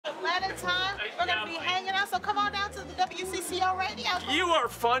exciting time. We're going to be hanging out, so come on down to the WCCO radio. You are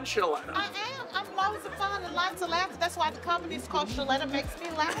fun, Sheletta. I am. I'm loads of fun and lots of laughter. That's why the company is called Sheletta Makes Me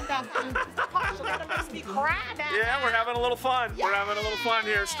Laugh. Sheletta Makes Me Cry. Yeah, we're having a little fun. We're having a little fun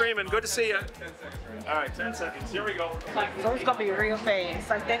here streaming. Good to see you. All right, 10 seconds. Here we go. So it's going to be real fast.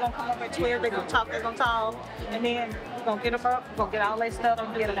 Like, they're going to come up at 12, they're going to talk, and then we're going to get them up, we're going to get all their stuff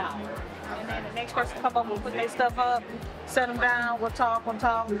and get it out. And then the next person come up, we'll put their stuff up, set them down, we'll talk, and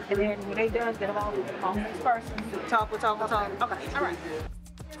then when they done, get them on the next person. We'll talk. Okay, all right.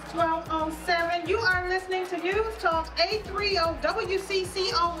 12:07, you are listening to News Talk 830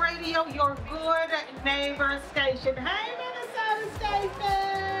 WCCO Radio, your good neighbor station. Hey, Minnesota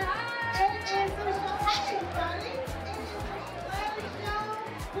Station! It is the show. Hey, buddy. It is the show.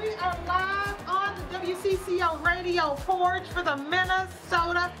 We are live on the WCCO Radio porch for the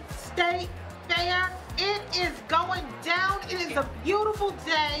Minnesota State Fair. It is going down. It is a beautiful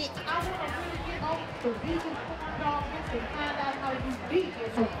day. I want to really get over the vegan corn dog and find out how you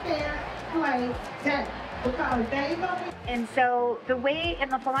vegan a fair play day. Because they know. And so the way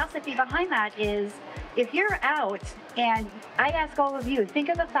and the philosophy behind that is, if you're out, and I ask all of you, think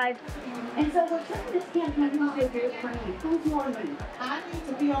of the 5. And so we're trying this campaign out there for me. Who's your name? I need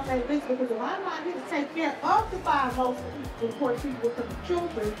to be on that list because if I'm not here to take care of the 5 most important people with the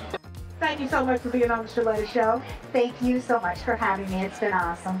children. Thank you so much for being on the Sheletta Show. Thank you so much for having me. It's been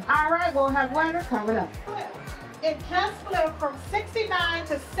awesome. All right, we'll have weather coming up. It just flipped from 69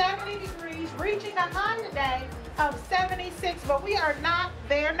 to 70 degrees, reaching a high today of 76, but we are not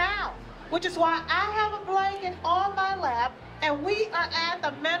there now, which is why I have a blanket on my lap, and we are at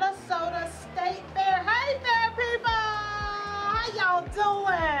the Minnesota State Fair. Hey there, people! How y'all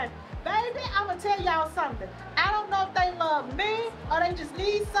doing? Baby, I'm gonna tell y'all something. I don't know if they love me or they just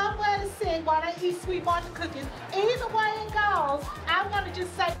need somewhere to sit while they eat sweet Martin cookies. Either way it goes, I'm gonna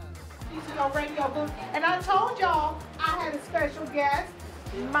just say on radio booth. And I told y'all I had a special guest.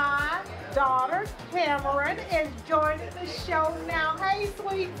 My daughter Cameron is joining the show now. Hey,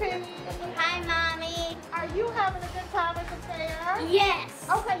 sweet pea. Hi, Mommy. Are you having a good time at the fair? Yes.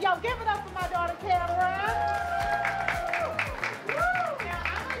 Okay, y'all give it up for my daughter Cameron. Woo! Now,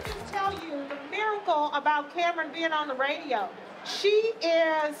 I'm going to just tell you the miracle about Cameron being on the radio. She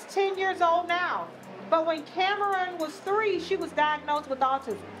is 10 years old now. But when Cameron was 3, she was diagnosed with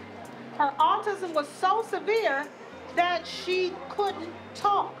autism. Her autism was so severe that she couldn't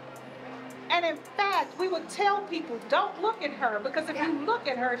talk. And in fact, we would tell people, don't look at her, because if you look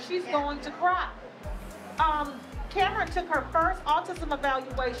at her, she's going to cry. Cameron took her first autism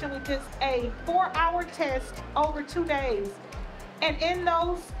evaluation, which is a 4-hour test over 2 days. And in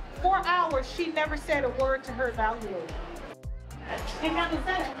those 4 hours, she never said a word to her evaluator. And now to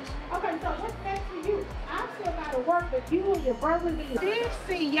say, okay, so what's next for you? I still got to work, but you and your brother did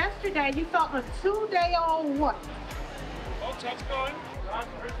see yesterday you thought a 2-day-old what? Oh, Chuck's going.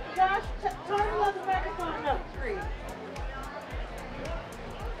 Josh, turn the other microphone up. 3.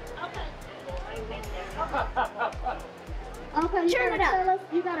 Okay,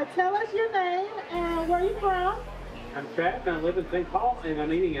 you gotta tell us your name and where you from. I'm Chad, and I live in St. Paul, and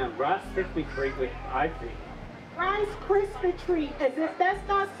I'm eating a Rice Krispie treat with icing. Rice Krispie treat, as if that's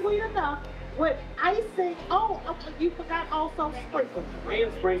not sweet enough, with icing. Oh, you forgot also sprinkles.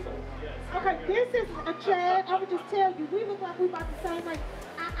 And sprinkles. Okay, this is a Chad. I would just tell you, we look like we about the same age.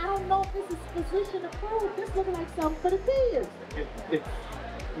 I don't know if this is physician approved. This looks like something for the kids. It's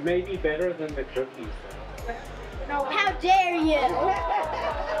maybe better than the cookies. No, How dare you?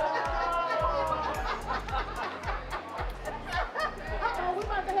 We're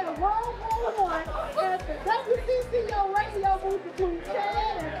about to have World War I at the WCCO radio booth between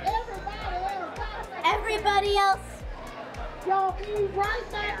Chad and everybody else. Everybody else. Y'all be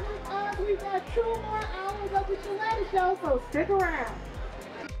right back with us. We've got 2 more hours of the Sheletta Show, so stick around.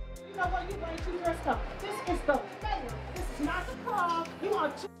 You know what? You bring 2 years ago. This is the fair. This is not the prom. You are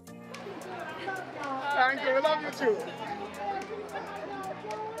too. I love y'all. Thank you. We love you too.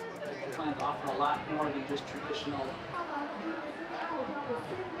 Plans offer a lot more than just traditional.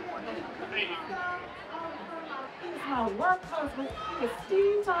 He's my work husband. He is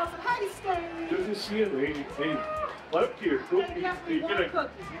Steve Thompson. Hey, Steve. Good to see you, lady. Hey, left here. Cookies. You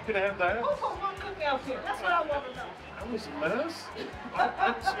can have that. Who put 1 cookie out here? That's what I want to know. That was a mess. I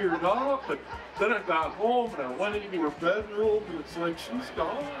teared off, but then I got home and I went into her bedroom and it's like she's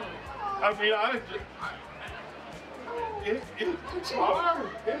gone. I mean, it's hard.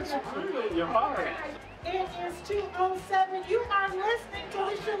 It's really hard. It is 2:07. You are listening to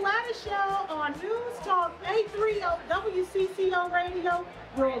the Sheletta Show on News Talk 830 WCCO Radio.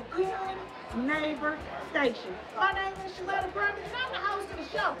 Your good neighbor station. My name is Sheletta Brundidge, and I'm the host of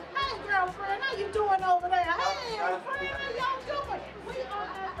the show. Hey, girlfriend, how you doing over there? Hey, old friend, how y'all doing? We are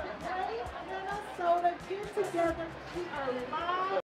at the Ray Minnesota Get Together. We are live.